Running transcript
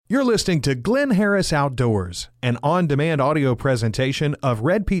You're listening to Glynn Harris Outdoors, an on-demand audio presentation of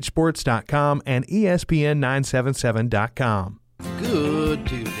RedPeachSports.com and ESPN977.com. Good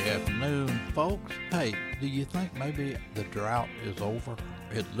Tuesday afternoon, folks. Hey, do you think maybe the drought is over?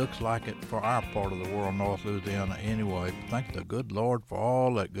 It looks like it for our part of the world, North Louisiana anyway. Thank the good Lord for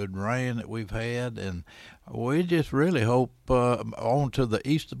all that good rain that we've had, and we just really hope on to the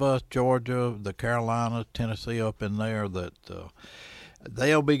east of us, Georgia, the Carolinas, Tennessee up in there, that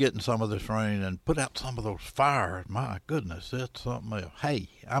they'll be getting some of this rain and put out some of those fires. My goodness, it's something else. Hey,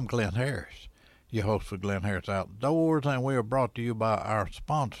 I'm Glynn Harris, your host for Glynn Harris Outdoors, and we are brought to you by our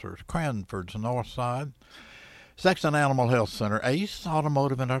sponsors, Cranford's Northside, Sexton Animal Health Center, Ace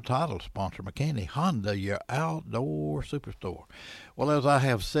Automotive, and our title sponsor, McKinney Honda, your outdoor superstore. Well, as I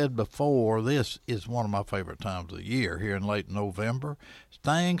have said before, this is one of my favorite times of the year. Here in late November,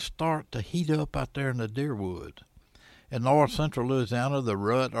 things start to heat up out there in the deer woods. In north central Louisiana, the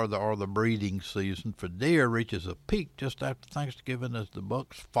rut or the breeding season for deer reaches a peak just after Thanksgiving as the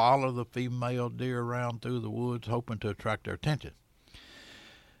bucks follow the female deer around through the woods, hoping to attract their attention.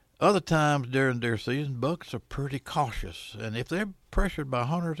 Other times during deer season, bucks are pretty cautious, and if they're pressured by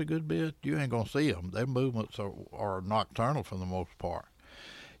hunters a good bit, you ain't going to see them. Their movements are nocturnal for the most part.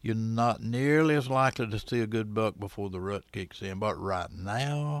 You're not nearly as likely to see a good buck before the rut kicks in. But right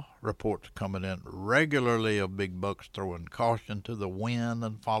now, reports are coming in regularly of big bucks throwing caution to the wind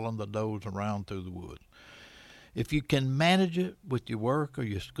and following the does around through the woods. If you can manage it with your work or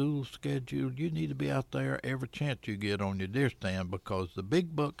your school schedule, you need to be out there every chance you get on your deer stand, because the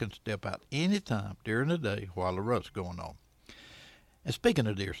big buck can step out any time during the day while the rut's going on. And speaking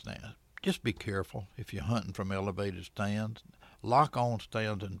of deer stands, just be careful if you're hunting from elevated stands. Lock-on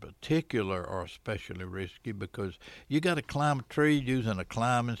stands in particular are especially risky because you got to climb a tree using a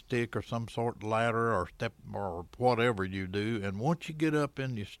climbing stick or some sort of ladder or step or whatever you do. And once you get up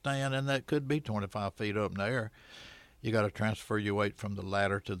in your stand, and that could be 25 feet up in the air, you got to transfer your weight from the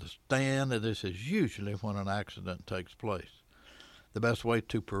ladder to the stand, and this is usually when an accident takes place. The best way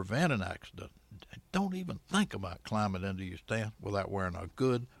to prevent an accident, don't even think about climbing into your stand without wearing a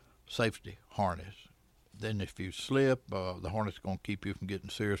good safety harness. Then if you slip, the harness is going to keep you from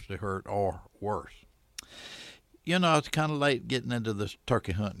getting seriously hurt or worse. You know, it's kind of late getting into this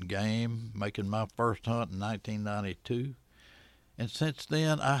turkey hunting game, making my first hunt in 1992. And since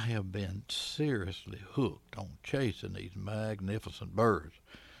then, I have been seriously hooked on chasing these magnificent birds.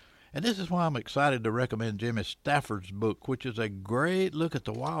 And this is why I'm excited to recommend Jimmy Stafford's book, which is a great look at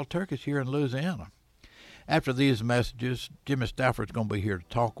the wild turkeys here in Louisiana. After these messages, Jimmy Stafford's going to be here to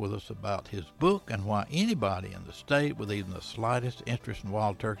talk with us about his book and why anybody in the state with even the slightest interest in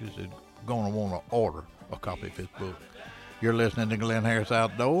wild turkeys is going to want to order a copy of his book. You're listening to Glynn Harris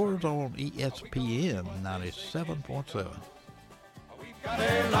Outdoors on ESPN 97.7. We've got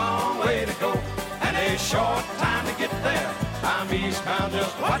a long way to go and a short time to get there. I'm eastbound,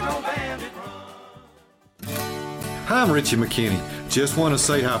 just watch on bandit run. Hi, I'm Richie McKinney. Just want to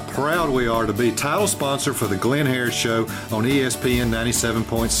say how proud we are to be title sponsor for the Glynn Harris Show on ESPN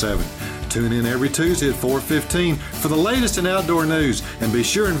 97.7. Tune in every Tuesday at 4:15 for the latest in outdoor news, and be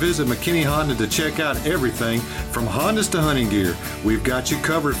sure and visit McKinney Honda to check out everything from Hondas to hunting gear. We've got you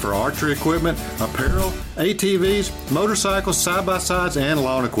covered for archery equipment, apparel, ATVs, motorcycles, side-by-sides, and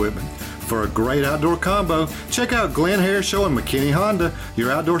lawn equipment. For a great outdoor combo, check out Glynn Harris Show and McKinney Honda,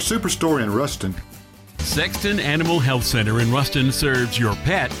 your outdoor superstore in Ruston. Sexton Animal Health Center in Ruston serves your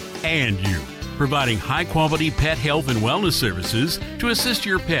pet and you, providing high-quality pet health and wellness services to assist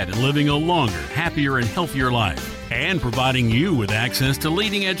your pet in living a longer, happier, and healthier life, and providing you with access to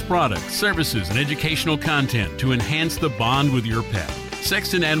leading-edge products, services, and educational content to enhance the bond with your pet.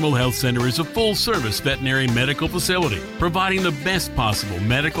 Sexton Animal Health Center is a full-service veterinary medical facility, providing the best possible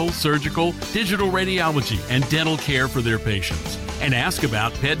medical, surgical, digital radiology, and dental care for their patients. And ask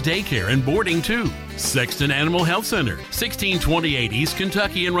about pet daycare and boarding, too. Sexton Animal Health Center, 1628 East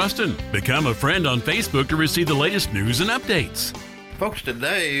Kentucky in Ruston. Become a friend on Facebook to receive the latest news and updates. Folks,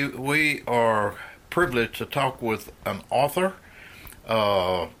 today we are privileged to talk with an author,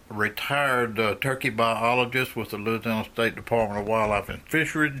 retired turkey biologist with the Louisiana State Department of Wildlife and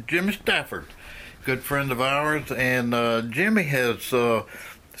Fisheries, Jimmy Stafford, good friend of ours. And Jimmy has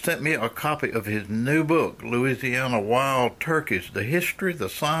sent me a copy of his new book, Louisiana Wild Turkeys, The History, the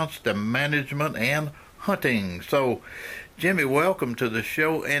Science, the Management, and Hunting. So, Jimmy, welcome to the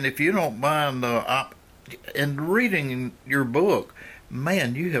show. And if you don't mind, in reading your book,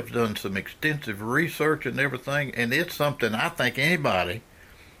 man, you have done some extensive research and everything, and it's something I think anybody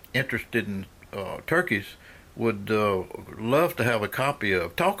interested in turkeys would love to have a copy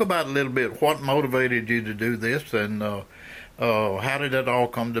of. Talk about a little bit what motivated you to do this, and how did it all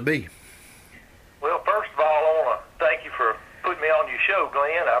come to be? Well, first of all, I want to thank you for putting me on your show,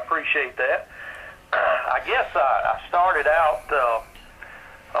 Glenn. I appreciate that. I guess I started out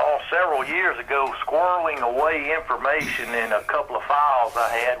several years ago squirreling away information in a couple of files I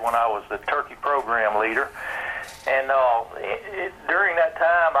had when I was the turkey program leader. And during that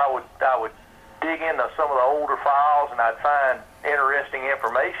time, I would dig into some of the older files, and I'd find interesting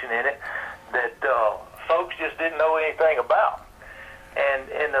information in it that folks just didn't know anything about. And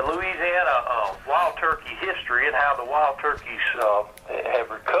in the Louisiana wild turkey history and how the wild turkeys have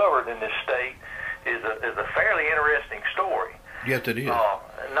recovered in this state is a fairly interesting story. Yes, it is.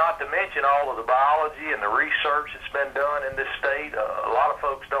 Not to mention all of the biology and the research that's been done in this state. A lot of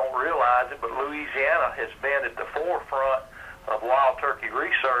folks don't realize it, but Louisiana has been at the forefront of wild turkey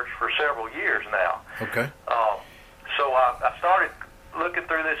research for several years now. Okay. So I started looking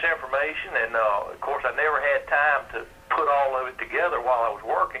through this information, and of course I never had time to put all of it together while I was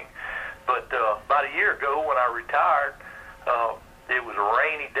working. But about a year ago when I retired, it was a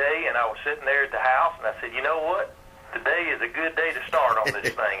rainy day, and I was sitting there at the house, and I said, you know what? Today is a good day to start on this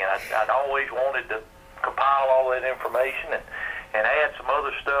thing. And I'd always wanted to compile all that information and add some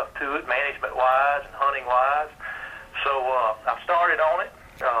other stuff to it, management-wise and hunting-wise. So I started on it.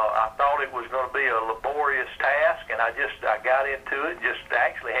 I thought it was going to be a laborious task, and I got into it, just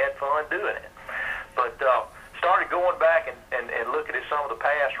actually had fun doing it. But started going back and looking at some of the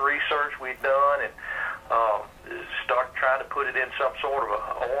past research we'd done, and started trying to put it in some sort of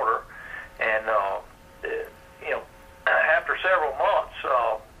a order. And, after several months,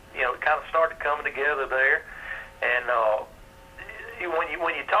 it kind of started coming together there. And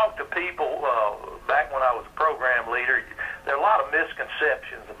when you talk to people, back when I was a program leader, there are a lot of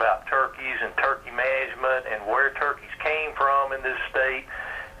misconceptions about turkeys and turkey management and where turkeys came from in this state.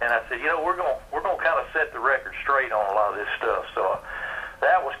 And I said, we're going to kind of set the record straight on a lot of this stuff. So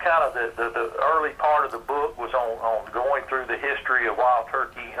that was kind of the early part of the book, was on going through the history of wild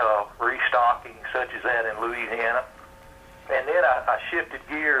turkey restocking, such as that in Louisiana. And then I shifted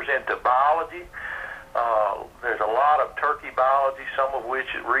gears into biology. There's a lot of turkey biology, some of which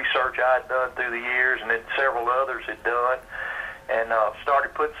research I had done through the years, and then several others had done, and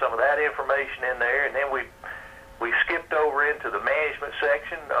started putting some of that information in there. And then we skipped over into the management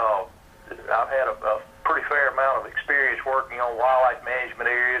section. I've had a pretty fair amount of experience working on wildlife management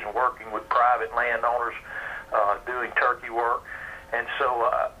areas and working with private landowners doing turkey work. And so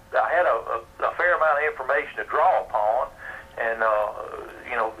I had a fair amount of information to draw upon. And,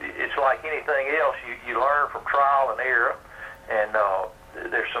 it's like anything else. You learn from trial and error. And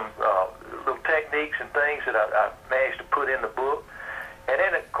there's some little techniques and things that I managed to put in the book. And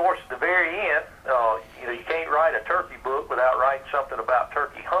then, of course, at the very end, you can't write a turkey book without writing something about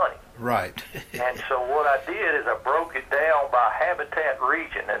turkey hunting. Right. And so what I did is I broke it down by habitat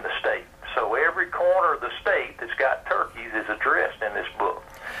region in the state. So every corner of the state that's got turkeys is addressed in this book.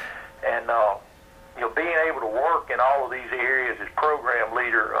 And, being able to work in all of these areas as program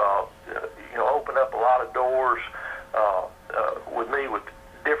leader, opened up a lot of doors with me with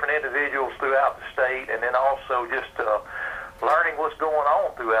different individuals throughout the state, and then also just learning what's going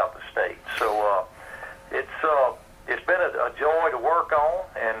on throughout the state. So it's been a joy to work on,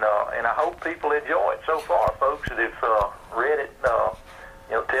 and I hope people enjoy it. So far, folks that have read it,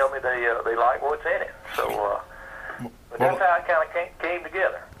 tell me they like what's in it. So. But that's how it kind of came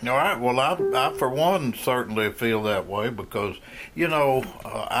together. All right. Well, I for one, certainly feel that way because,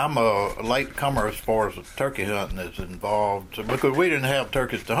 I'm a late comer as far as turkey hunting is involved because we didn't have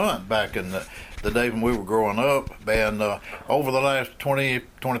turkeys to hunt back in the day when we were growing up. And over the last 20,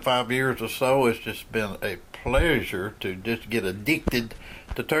 25 years or so, it's just been a pleasure to just get addicted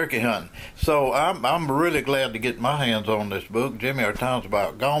to turkey hunting. So I'm really glad to get my hands on this book. Jimmy, our time's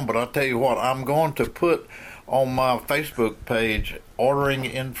about gone, but I'll tell you what, I'm going to put on my Facebook page ordering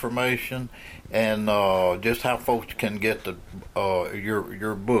information and just how folks can get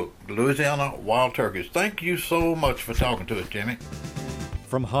your book, Louisiana Wild Turkeys. Thank you so much for talking to us, Jimmy.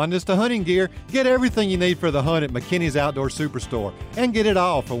 From Hondas to hunting gear, get everything you need for the hunt at McKinney's Outdoor Superstore and get it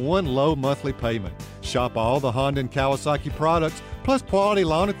all for one low monthly payment. Shop all the Honda and Kawasaki products, plus quality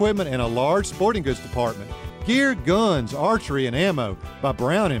lawn equipment and a large sporting goods department. Gear, guns, archery, and ammo by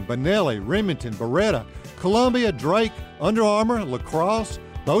Browning, Benelli, Remington, Beretta, Columbia, Drake, Under Armour, Lacrosse,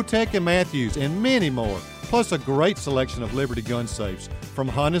 Bowtech, and Matthews, and many more. plus a great selection of Liberty gun safes. From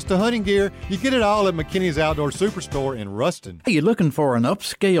Hondas to hunting gear, you get it all at McKinney's Outdoor Superstore in Ruston. Hey, you looking for an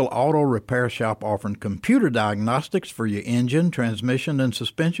upscale auto repair shop offering computer diagnostics for your engine, transmission, and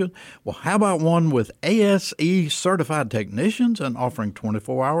suspension? Well, how about one with ASE certified technicians and offering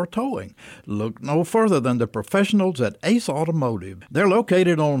 24-hour towing? Look no further than the professionals at Ace Automotive. They're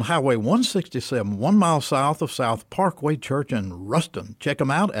located on Highway 167, 1 mile south of South Parkway Church in Ruston. Check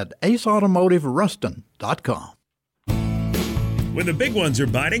them out at aceautomotiveruston.com. When the big ones are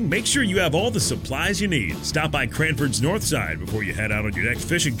biting, make sure you have all the supplies you need. Stop by Cranford's North Side before you head out on your next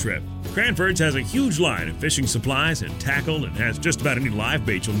fishing trip. Cranford's has a huge line of fishing supplies and tackle and has just about any live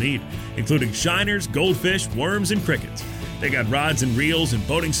bait you'll need, including shiners, goldfish, worms, and crickets. They got rods and reels and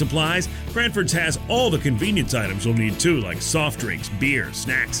boating supplies. Cranford's has all the convenience items you'll need too, like soft drinks, beer,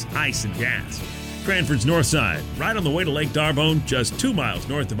 snacks, ice, and gas. Cranford's North Side, right on the way to Lake D'Arbonne, just 2 miles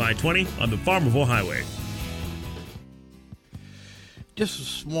north of I-20 on the Farmerville Highway.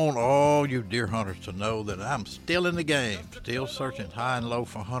 Just want all you deer hunters to know that I'm still in the game, still searching high and low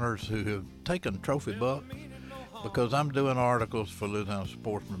for hunters who have taken trophy bucks, because I'm doing articles for Louisiana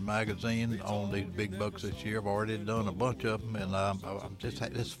Sportsman Magazine on these big bucks this year. I've already done a bunch of them, and I'm just,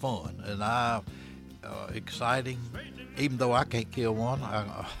 it's fun and exciting. Even though I can't kill one,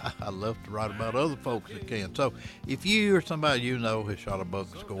 I love to write about other folks that can. So if you or somebody you know has shot a buck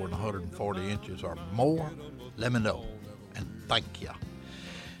scoring 140 inches or more, let me know. And thank you.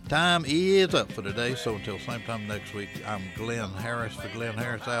 Time is up for today, so until same time next week, I'm Glynn Harris for Glynn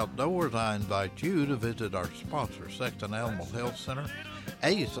Harris Outdoors. I invite you to visit our sponsor, Sexton Animal Health Center,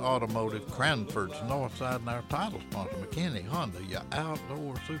 Ace Automotive, Cranford's Northside, and our title sponsor, McKinney Honda, your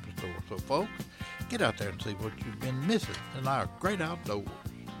outdoor superstore. So, folks, get out there and see what you've been missing in our great outdoors.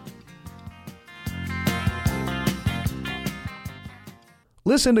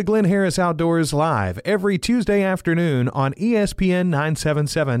 Listen to Glynn Harris Outdoors live every Tuesday afternoon on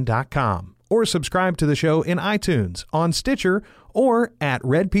ESPN977.com or subscribe to the show in iTunes, on Stitcher, or at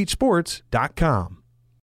redpeachsports.com.